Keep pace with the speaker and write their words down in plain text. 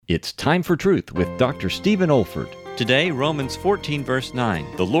It's Time for Truth with Dr. Stephen Olford. Today, Romans 14, verse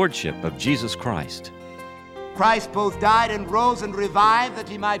 9, the Lordship of Jesus Christ. Christ both died and rose and revived that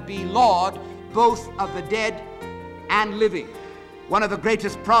he might be Lord both of the dead and living. One of the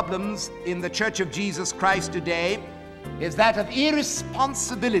greatest problems in the Church of Jesus Christ today is that of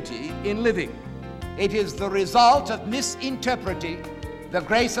irresponsibility in living. It is the result of misinterpreting the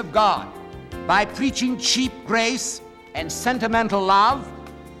grace of God. By preaching cheap grace and sentimental love,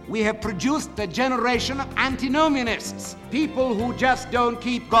 we have produced a generation of antinomianists, people who just don't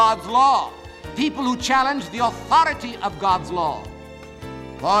keep God's law, people who challenge the authority of God's law.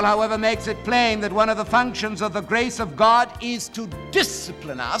 Paul, however, makes it plain that one of the functions of the grace of God is to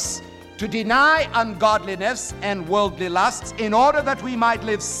discipline us, to deny ungodliness and worldly lusts, in order that we might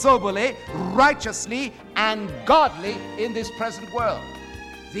live soberly, righteously, and godly in this present world.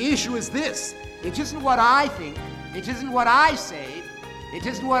 The issue is this: it isn't what I think, it isn't what I say, it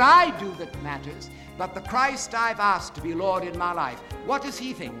isn't what I do that matters, but the Christ I've asked to be Lord in my life. What does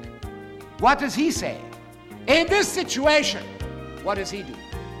he think? What does he say? In this situation, what does he do?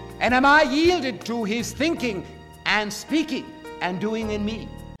 And am I yielded to his thinking and speaking and doing in me?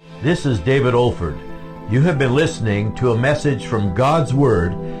 This is David Olford. You have been listening to a message from God's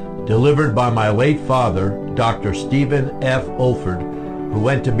Word delivered by my late father, Dr. Stephen F. Olford, who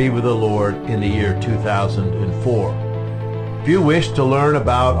went to be with the Lord in the year 2004. If you wish to learn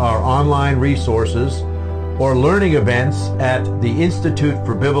about our online resources or learning events at the Institute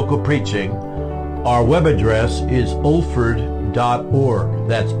for Biblical Preaching, our web address is olford.org.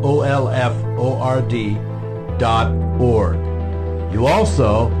 That's olford.org. You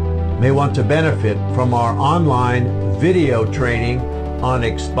also may want to benefit from our online video training on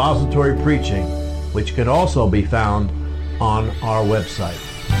expository preaching, which can also be found on our website.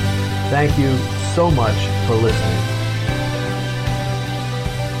 Thank you so much for listening.